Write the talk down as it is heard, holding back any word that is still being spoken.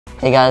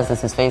Hey guys,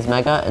 this is FaZe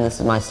Megga, and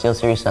this is my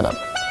SteelSeries setup.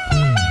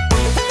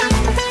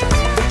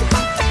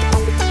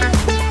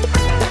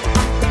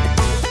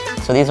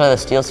 So these are the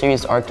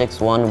SteelSeries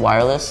Arctis 1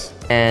 wireless,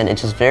 and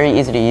it's just very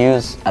easy to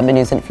use. I've been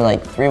using it for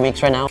like 3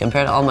 weeks right now.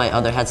 Compared to all my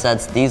other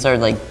headsets, these are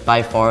like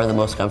by far the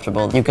most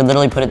comfortable. You can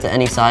literally put it to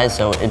any size,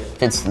 so it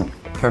fits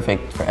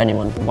perfect for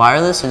anyone.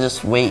 Wireless is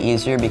just way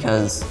easier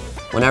because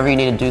whenever you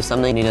need to do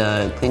something, you need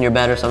to clean your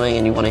bed or something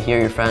and you want to hear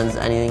your friends,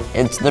 anything,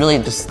 it's literally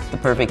just the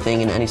perfect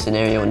thing in any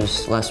scenario and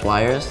just less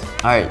wires.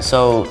 All right,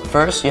 so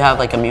first you have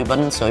like a mute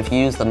button. So if you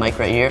use the mic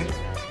right here,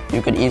 you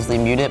could easily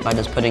mute it by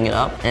just putting it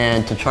up.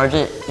 And to charge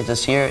it, it's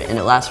just here and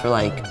it lasts for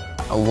like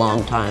a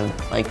long time.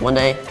 Like one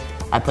day,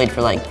 I played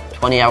for like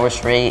 20 hours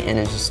straight and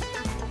it's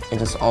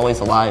just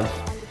always alive.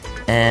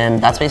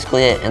 And that's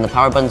basically it. And the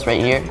power button's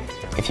right here.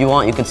 If you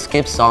want, you could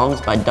skip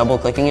songs by double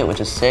clicking it, which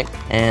is sick.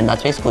 And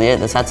that's basically it.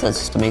 This headset's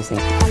just amazing.